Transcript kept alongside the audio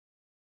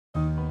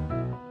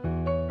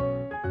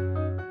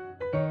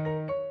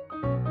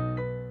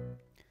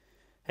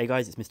Hey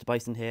guys, it's Mr.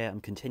 Bicen here.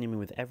 I'm continuing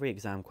with every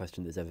exam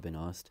question that's ever been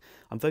asked.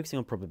 I'm focusing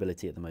on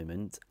probability at the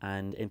moment,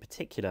 and in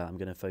particular, I'm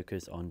going to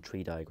focus on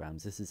tree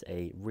diagrams. This is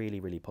a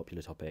really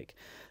popular topic,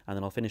 and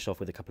then I'll finish off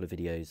with a couple of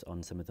videos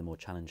on some of the more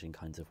challenging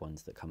kinds of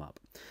ones that come up.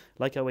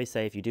 Like I always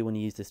say, if you do want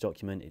to use this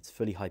document, it's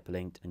fully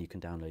hyperlinked, and you can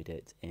download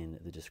it in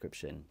the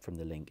description, from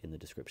the link in the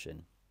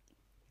description.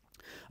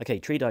 Okay,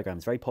 tree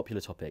diagrams, very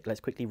popular topic. Let's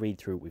quickly read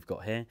through what we've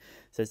got here. It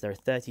says there are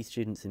 30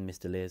 students in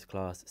Mr. Lear's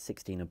class,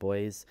 16 are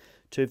boys.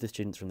 2 of the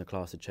students from the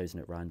class are chosen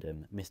at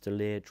random. Mr.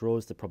 Lear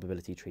draws the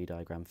probability tree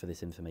diagram for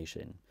this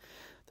information.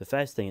 The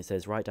first thing it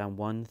says, write down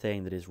one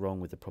thing that is wrong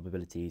with the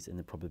probabilities in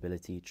the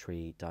probability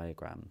tree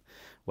diagram.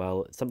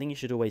 Well, something you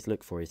should always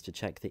look for is to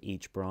check that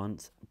each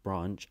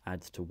branch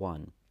adds to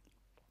 1.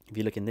 If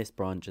you look in this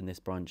branch and this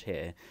branch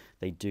here,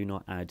 they do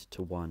not add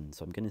to 1.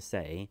 So I'm going to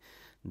say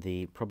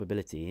the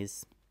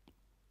probabilities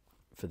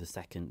for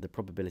the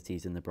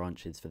probabilities in the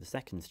branches for the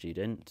second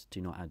student do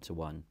not add to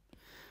 1.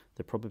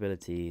 The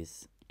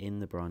probabilities in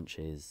the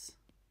branches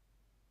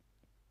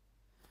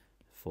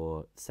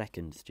for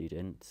second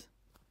student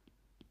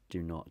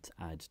do not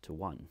add to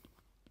 1.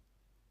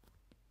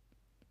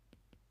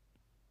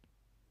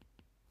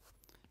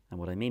 And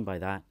what I mean by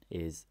that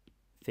is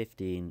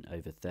 15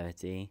 over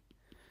 30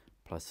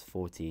 plus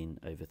 14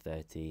 over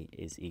 30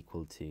 is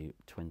equal to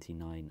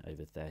 29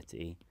 over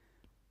 30,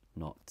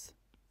 not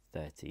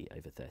 30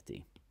 over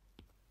 30.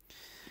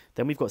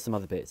 Then we've got some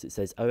other bits. It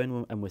says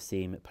Owen and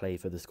Wasim play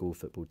for the school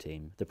football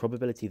team. The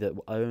probability that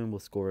Owen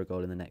will score a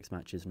goal in the next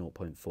match is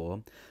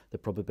 0.4. The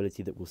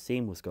probability that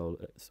Wasim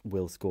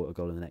will score a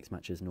goal in the next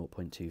match is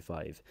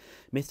 0.25.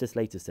 Mr.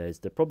 Slater says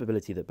the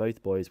probability that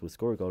both boys will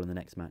score a goal in the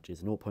next match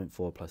is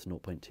 0.4 plus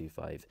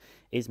 0.25.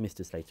 Is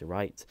Mr. Slater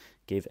right?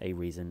 Give a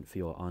reason for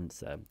your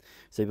answer.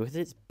 So because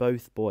it's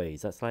both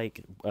boys, that's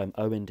like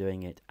Owen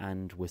doing it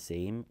and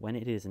Wasim. When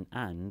it is an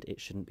and, it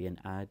shouldn't be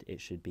an add,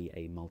 it should be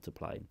a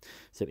multiply.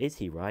 So is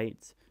he right?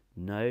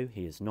 No,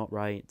 he is not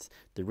right.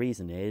 The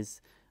reason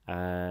is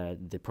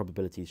the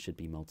probabilities should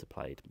be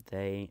multiplied.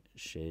 They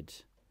should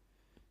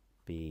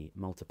be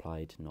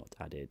multiplied, not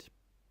added.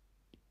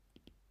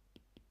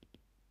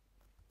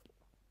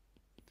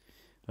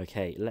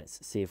 Okay,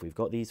 let's see if we've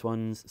got these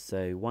ones.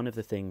 So one of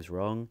the things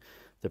wrong,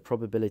 the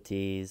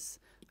probabilities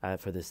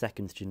for the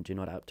second student do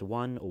not add up to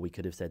 1, or we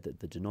could have said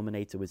that the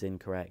denominator was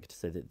incorrect,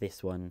 so that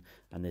this one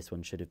and this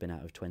one should have been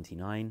out of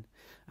 29.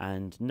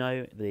 And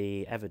no,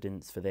 the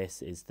evidence for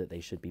this is that they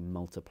should be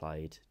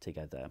multiplied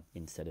together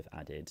instead of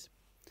added.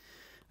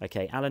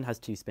 Okay, Alan has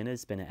 2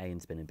 spinners, spinner A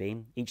and spinner B.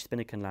 Each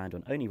spinner can land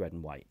on only red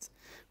and white.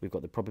 We've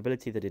got the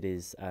probability that it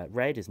is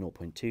red is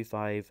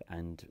 0.25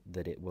 and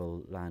that it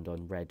will land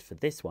on red for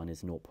this one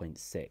is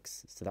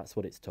 0.6. So that's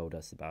what it's told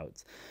us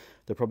about.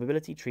 The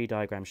probability tree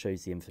diagram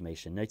shows the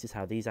information. Notice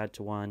how these add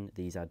to 1,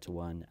 these add to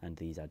 1, and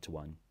these add to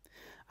 1.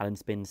 Alan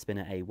spins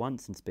spinner A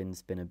once and spins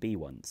spinner B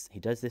once. He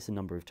does this a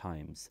number of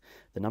times.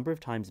 The number of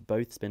times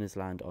both spinners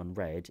land on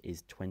red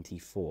is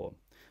 24.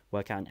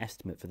 Work out an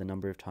estimate for the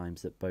number of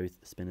times that both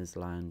spinners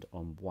land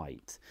on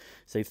white.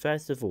 So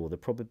first of all, the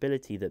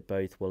probability that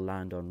both will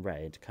land on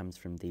red comes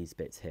from these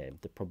bits here.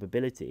 The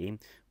probability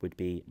would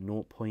be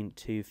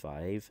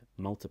 0.25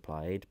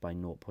 multiplied by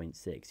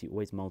 0.6. You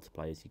always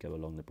multiply as you go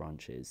along the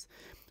branches.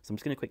 So I'm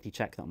just going to quickly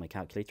check that on my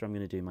calculator. I'm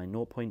going to do my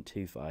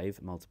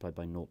 0.25 multiplied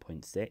by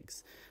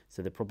 0.6.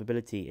 So the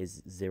probability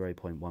is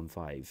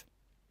 0.15.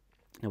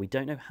 Now, we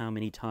don't know how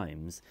many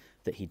times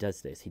that he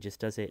does this. He just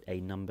does it a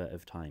number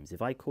of times.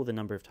 If I call the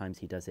number of times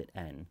he does it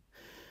n,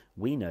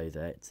 we know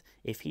that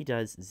if he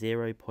does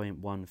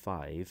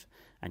 0.15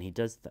 and he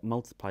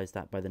multiplies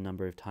that by the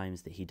number of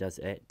times that he does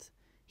it,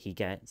 he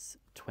gets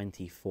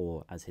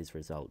 24 as his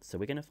result. So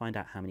we're going to find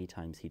out how many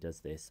times he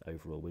does this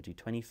overall. We'll do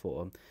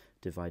 24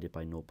 divided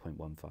by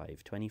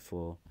 0.15.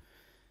 24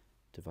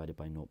 divided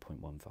by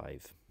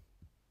 0.15.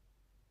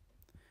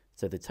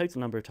 So the total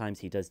number of times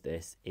he does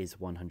this is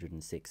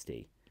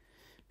 160.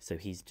 So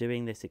he's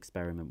doing this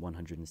experiment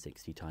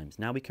 160 times.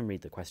 Now we can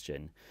read the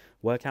question.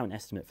 Work out an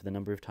estimate for the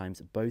number of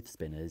times both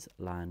spinners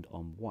land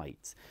on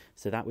white.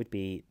 So that would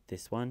be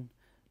this one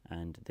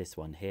and this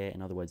one here.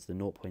 In other words, the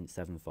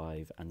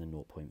 0.75 and the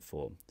 0.4.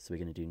 So we're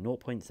going to do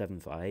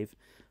 0.75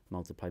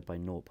 multiplied by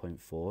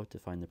 0.4 to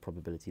find the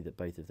probability that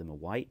both of them are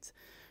white.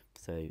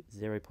 So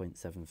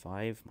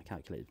 0.75, my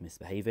calculator is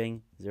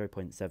misbehaving,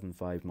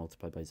 0.75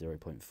 multiplied by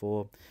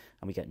 0.4,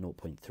 and we get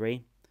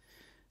 0.3.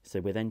 So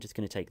we're then just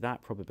going to take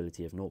that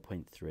probability of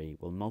 0.3,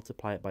 we'll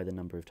multiply it by the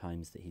number of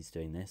times that he's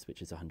doing this,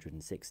 which is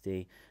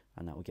 160,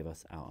 and that will give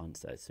us our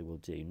answer. So we'll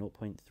do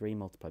 0.3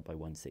 multiplied by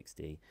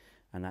 160,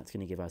 and that's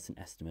going to give us an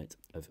estimate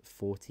of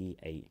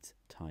 48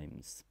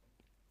 times.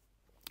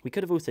 We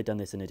could have also done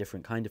this in a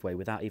different kind of way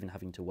without even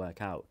having to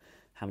work out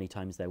how many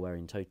times there were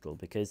in total,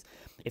 because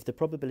if the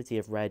probability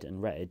of red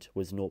and red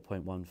was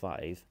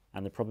 0.15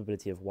 and the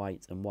probability of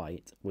white and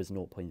white was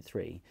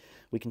 0.3,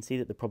 we can see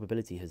that the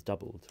probability has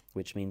doubled,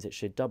 which means it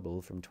should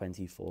double from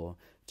 24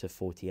 to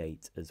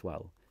 48 as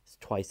well. It's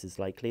twice as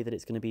likely that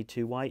it's going to be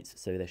 2 whites,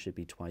 so there should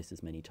be twice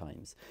as many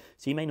times.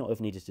 So you may not have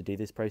needed to do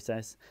this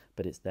process,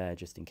 but it's there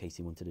just in case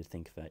you wanted to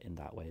think of it in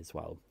that way as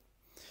well.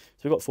 So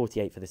we've got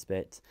 48 for this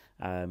bit,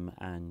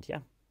 and yeah,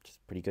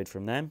 just pretty good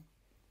from there.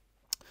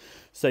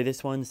 So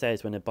this one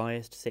says when a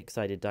biased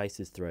 6-sided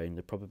dice is thrown,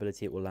 the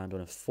probability it will land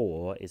on a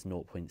 4 is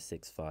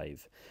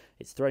 0.65.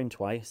 It's thrown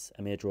twice.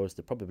 Amir draws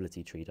the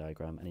probability tree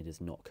diagram and it is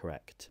not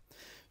correct.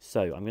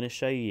 So I'm going to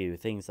show you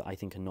things that I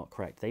think are not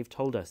correct. They've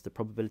told us the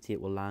probability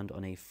it will land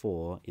on a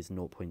 4 is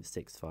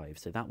 0.65.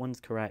 So that one's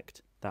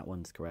correct, that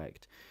one's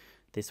correct.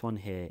 This one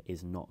here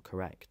is not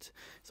correct.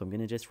 So I'm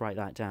going to just write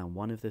that down.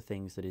 One of the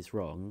things that is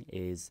wrong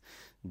is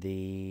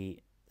the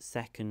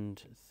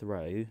second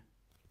throw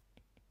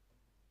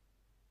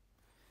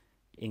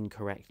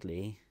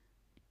incorrectly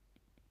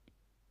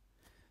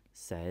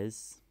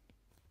says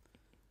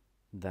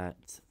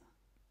that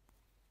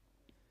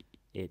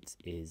it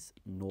is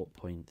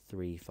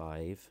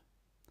 0.35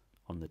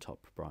 on the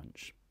top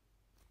branch.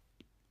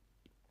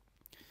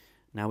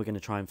 Now we're going to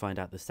try and find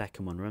out the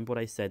second one. Remember what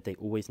I said, they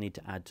always need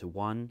to add to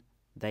 1,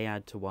 they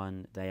add to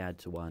 1, they add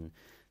to 1.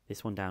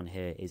 This one down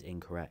here is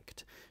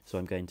incorrect. So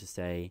I'm going to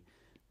say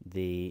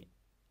the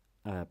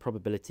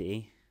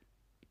probability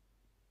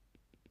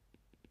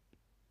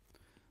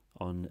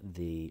on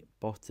the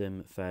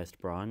bottom first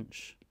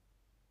branch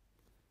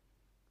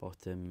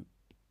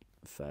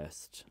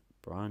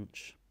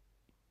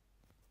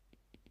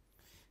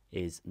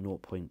is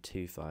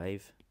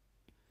 0.25,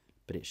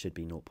 but it should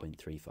be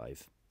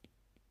 0.35.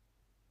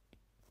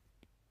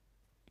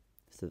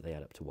 So that they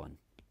add up to 1.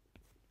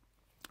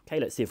 Okay,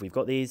 let's see if we've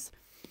got these.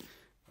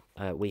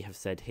 We have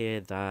said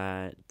here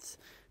that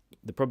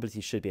the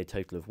probability should be a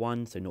total of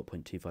 1, so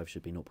 0.25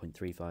 should be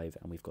 0.35,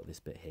 and we've got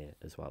this bit here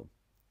as well.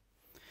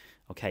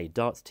 Okay,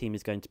 darts team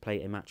is going to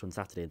play a match on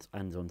Saturday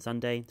and on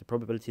Sunday. The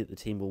probability that the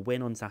team will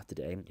win on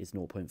Saturday is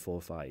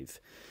 0.45.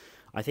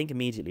 I think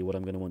immediately what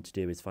I'm going to want to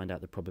do is find out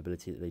the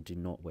probability that they do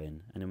not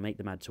win, and then make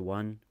them add to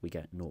 1, we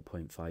get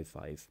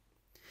 0.55.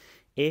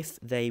 If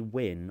they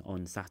win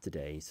on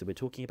Saturday, so we're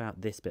talking about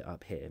this bit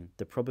up here,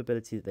 the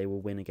probability that they will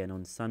win again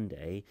on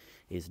Sunday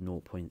is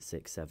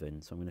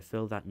 0.67. So I'm going to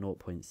fill that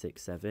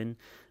 0.67,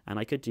 and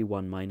I could do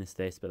 1 minus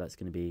this, but that's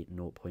going to be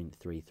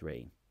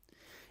 0.33.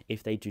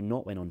 If they do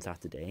not win on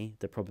Saturday,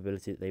 the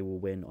probability that they will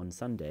win on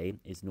Sunday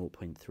is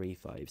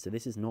 0.35. So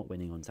this is not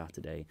winning on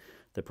Saturday.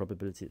 The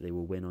probability that they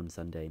will win on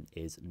Sunday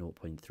is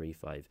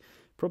 0.35.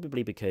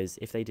 Probably because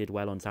if they did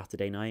well on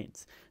Saturday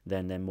night,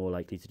 then they're more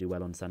likely to do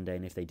well on Sunday.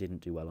 And if they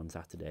didn't do well on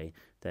Saturday,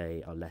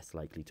 they are less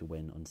likely to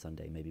win on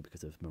Sunday, maybe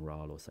because of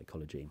morale or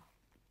psychology.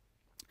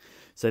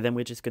 So then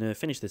we're just going to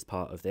finish this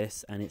part of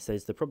this. And it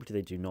says the probability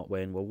they do not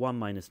win, well, 1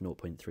 minus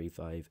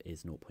 0.35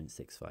 is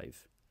 0.65.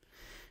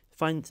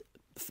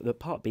 The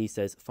part B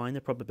says, find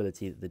the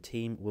probability that the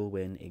team will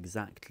win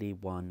exactly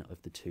one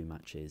of the 2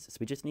 matches. So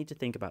we just need to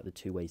think about the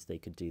 2 ways they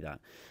could do that.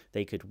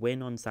 They could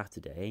win on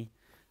Saturday,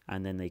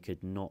 and then they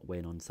could not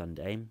win on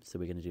Sunday. So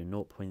we're going to do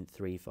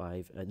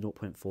 0.45 and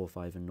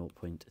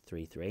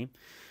 0.33.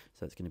 So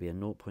that's going to be a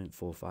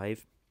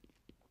 0.45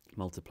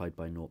 multiplied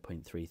by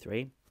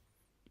 0.33.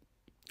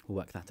 We'll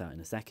work that out in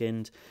a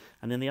second.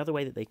 And then the other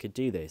way that they could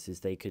do this is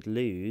they could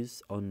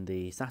lose on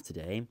the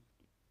Saturday,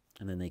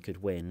 and then they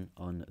could win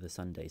on the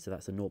Sunday. So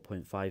that's a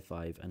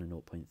 0.55 and a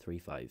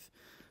 0.35.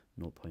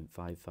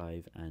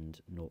 0.55 and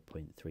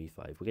 0.35.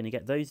 We're going to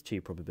get those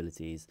 2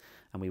 probabilities,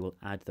 and we will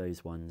add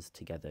those ones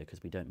together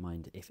because we don't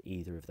mind if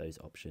either of those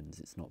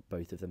options. It's not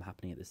both of them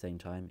happening at the same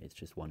time, it's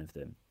just one of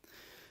them.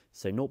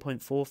 So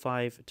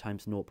 0.45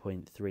 times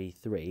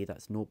 0.33,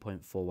 that's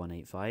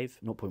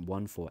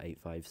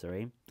 0.1485,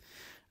 sorry.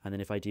 And then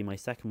if I do my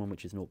second one,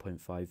 which is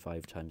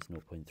 0.55 times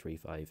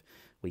 0.35,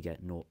 we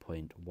get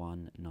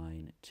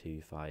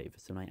 0.1925.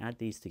 So when I add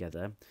these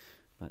together,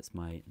 that's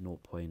my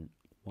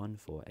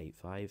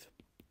 0.1485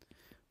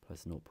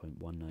 plus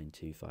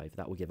 0.1925.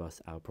 That will give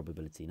us our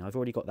probability. Now I've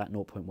already got that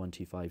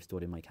 0.125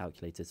 stored in my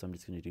calculator, so I'm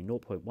just going to do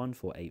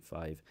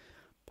 0.1485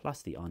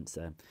 plus the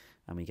answer,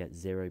 and we get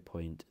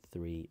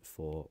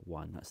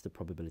 0.341. That's the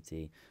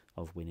probability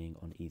of winning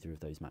on either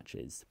of those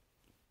matches.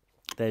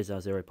 There's our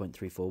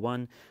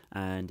 0.341,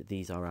 and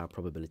these are our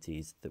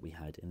probabilities that we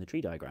had in the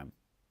tree diagram.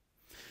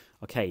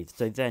 Okay,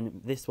 so then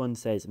this one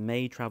says,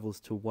 May travels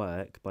to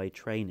work by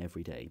train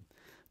every day.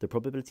 The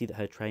probability that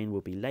her train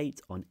will be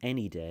late on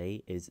any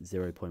day is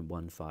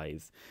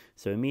 0.15.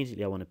 So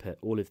immediately I want to put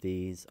all of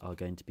these are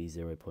going to be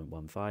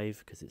 0.15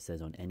 because it says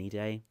on any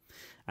day.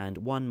 And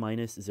 1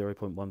 minus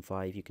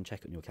 0.15, you can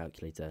check on your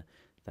calculator,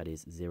 that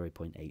is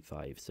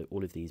 0.85. So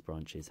all of these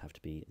branches have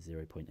to be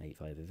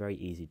 0.85. A very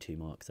easy 2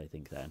 marks, I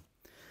think, there.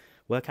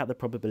 Work out the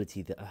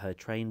probability that her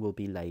train will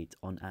be late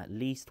on at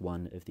least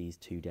one of these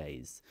 2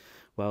 days.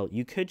 Well,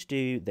 you could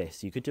do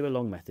this. You could do a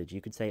long method. You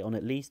could say on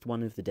at least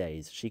one of the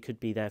days. She could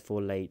be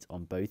therefore late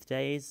on both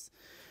days.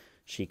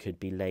 She could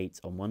be late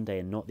on one day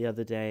and not the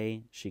other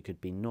day. She could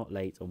be not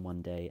late on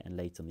one day and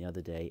late on the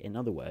other day. In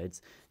other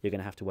words, you're going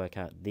to have to work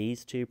out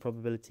these 2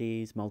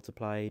 probabilities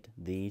multiplied,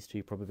 these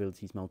 2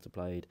 probabilities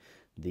multiplied,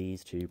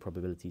 these 2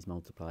 probabilities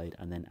multiplied,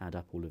 and then add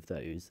up all of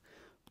those.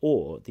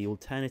 Or the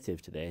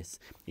alternative to this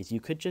is you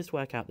could just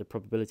work out the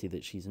probability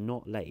that she's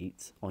not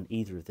late on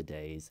either of the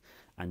days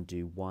and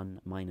do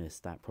 1 minus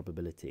that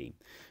probability.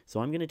 So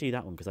I'm going to do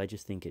that one because I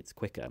just think it's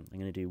quicker. I'm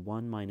going to do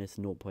 1 minus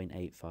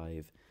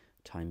 0.85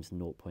 times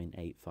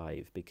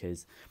 0.85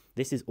 because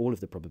this is all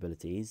of the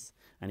probabilities,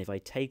 and if I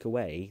take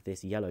away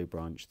this yellow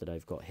branch that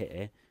I've got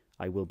here,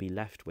 I will be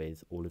left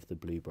with all of the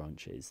blue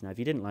branches. Now, if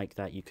you didn't like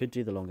that, you could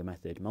do the longer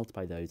method,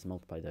 multiply those,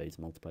 multiply those,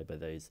 multiply by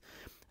those,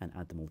 and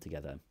add them all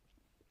together.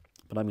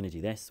 But I'm going to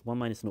do this, 1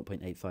 minus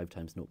 0.85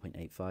 times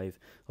 0.85.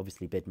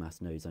 Obviously,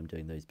 BidMaths knows I'm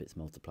doing those bits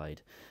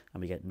multiplied.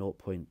 And we get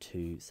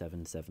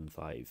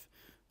 0.2775.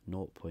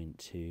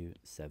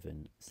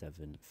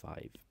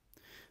 0.2775.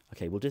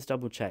 Okay, we'll just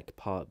double check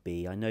part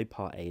B. I know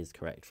part A is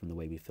correct from the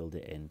way we filled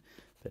it in,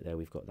 but there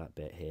we've got that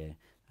bit here.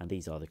 And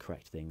these are the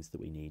correct things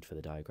that we need for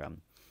the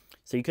diagram.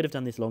 So you could have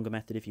done this longer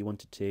method if you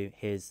wanted to.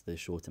 Here's the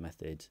shorter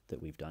method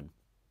that we've done.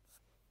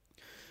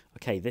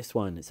 Okay, this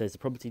one, it says the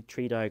probability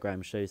tree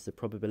diagram shows the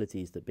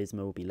probabilities that Bisma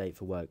will be late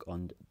for work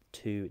on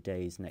 2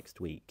 days next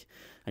week.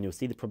 And you'll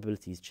see the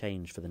probabilities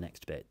change for the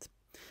next bit.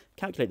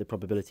 Calculate the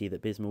probability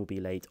that Bisma will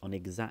be late on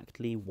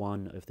exactly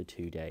one of the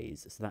 2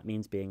 days. So that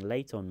means being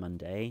late on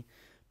Monday,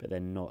 but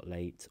then not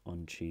late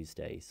on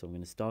Tuesday. So I'm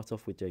going to start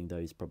off with doing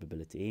those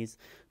probabilities.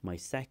 My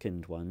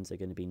second ones are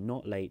going to be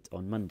not late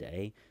on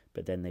Monday,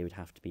 but then they would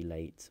have to be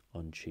late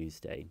on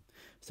Tuesday.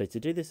 So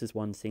to do this as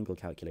one single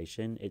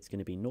calculation, it's going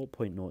to be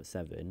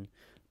 0.07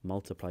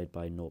 multiplied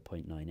by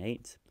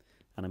 0.98,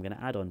 and I'm going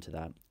to add on to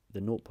that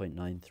the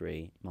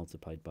 0.93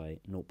 multiplied by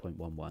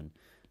 0.11,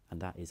 and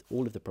that is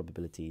all of the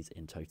probabilities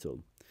in total.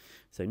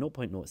 So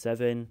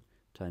 0.07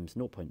 times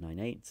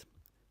 0.98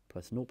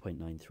 plus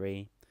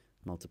 0.93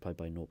 multiplied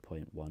by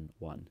 0.11,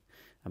 and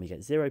we get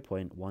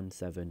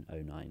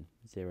 0.1709.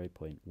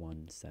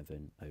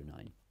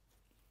 0.1709.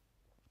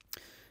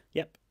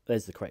 Yep,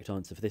 there's the correct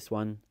answer for this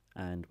one.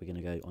 And we're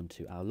going to go on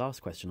to our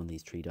last question on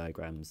these tree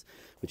diagrams,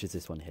 which is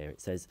this one here. It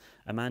says,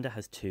 Amanda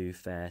has 2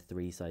 fair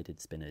 3-sided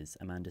spinners.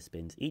 Amanda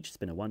spins each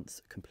spinner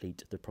once.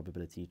 Complete the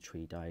probability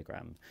tree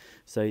diagram.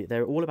 So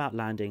they're all about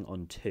landing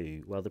on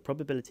 2. Well, the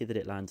probability that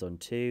it lands on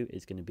 2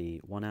 is going to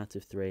be 1 out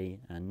of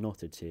 3, and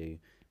not a 2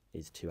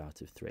 is 2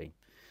 out of 3.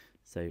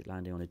 So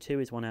landing on a 2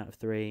 is 1 out of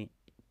 3,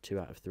 2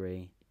 out of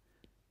 3,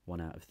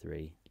 1 out of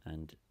 3,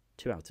 and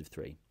 2 out of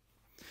 3.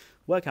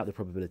 Work out the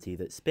probability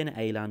that spinner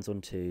A lands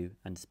on 2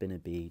 and spinner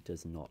B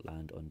does not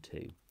land on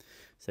 2.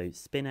 So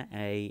spinner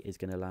A is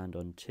going to land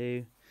on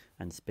 2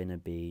 and spinner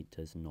B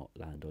does not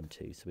land on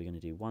 2. So we're going to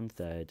do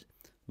 1/3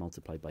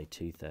 multiplied by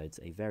 2/3,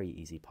 a very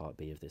easy part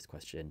B of this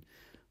question.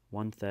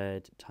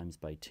 1/3 times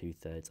by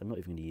 2/3. I'm not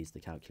even going to use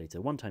the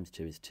calculator. 1 times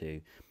 2 is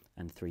 2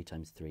 and 3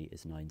 times 3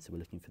 is 9. So we're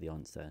looking for the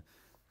answer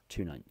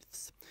 2/9.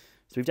 So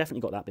we've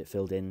definitely got that bit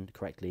filled in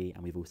correctly,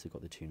 and we've also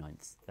got the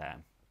 2/9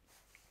 there.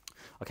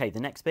 Okay, the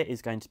next bit is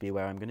going to be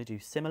where I'm going to do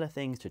similar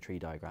things to tree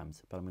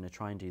diagrams, but I'm going to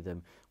try and do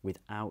them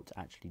without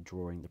actually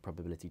drawing the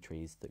probability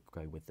trees that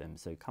go with them.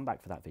 So come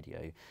back for that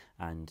video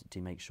and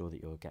do make sure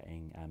that you're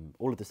getting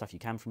all of the stuff you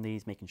can from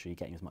these, making sure you're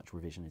getting as much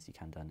revision as you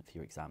can done for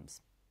your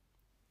exams.